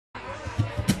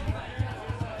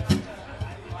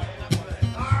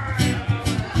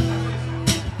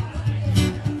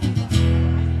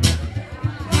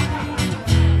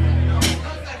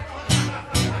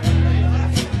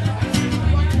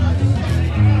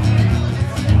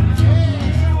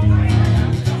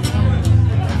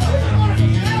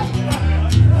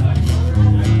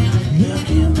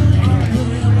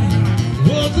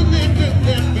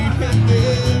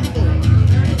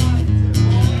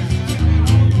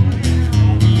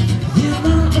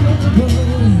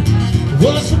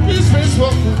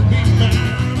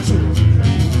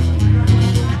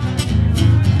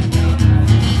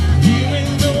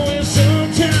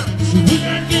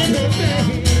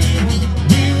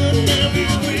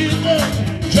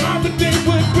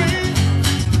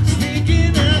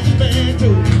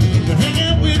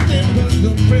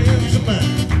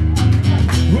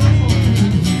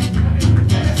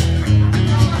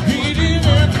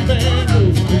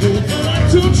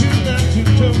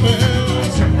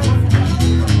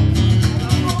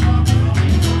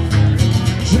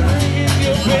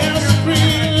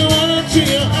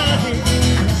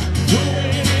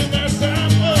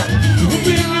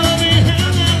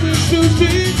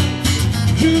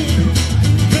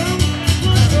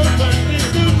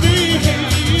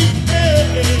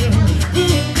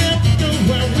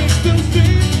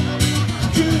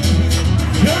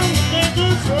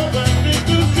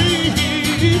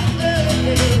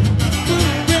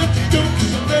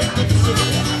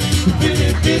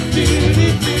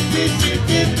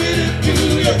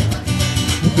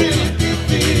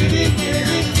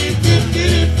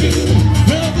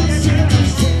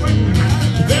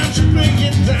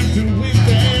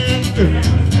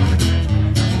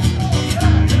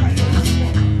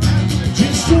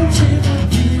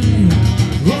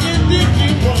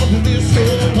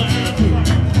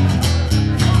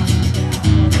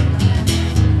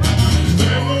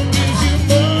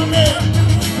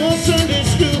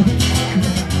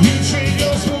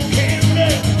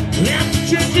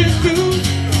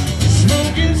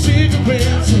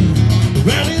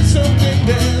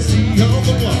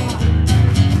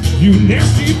You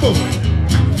nasty boy.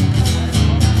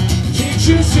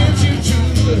 Teacher sent you to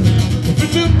the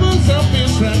principal's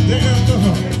office right down the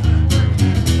hall.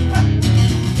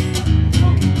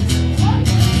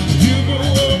 You go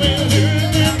around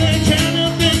learning that kind of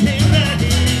thing ain't right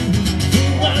here. Who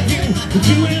are you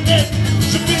doing that?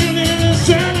 So feeling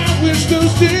inside, I wish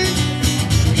those days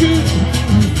could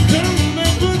come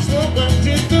backwards. So I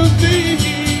did those days.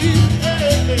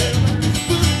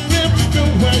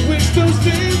 I wish those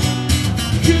days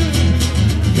could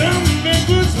come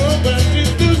backwards. So I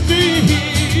did those days.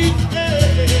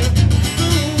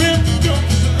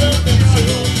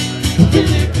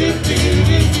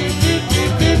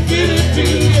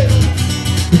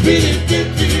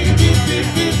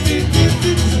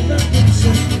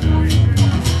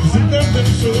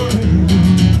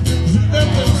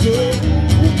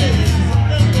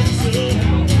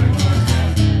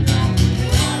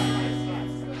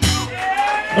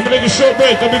 I'm gonna take a short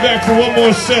break. I'll be back for one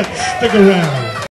more set. Stick around.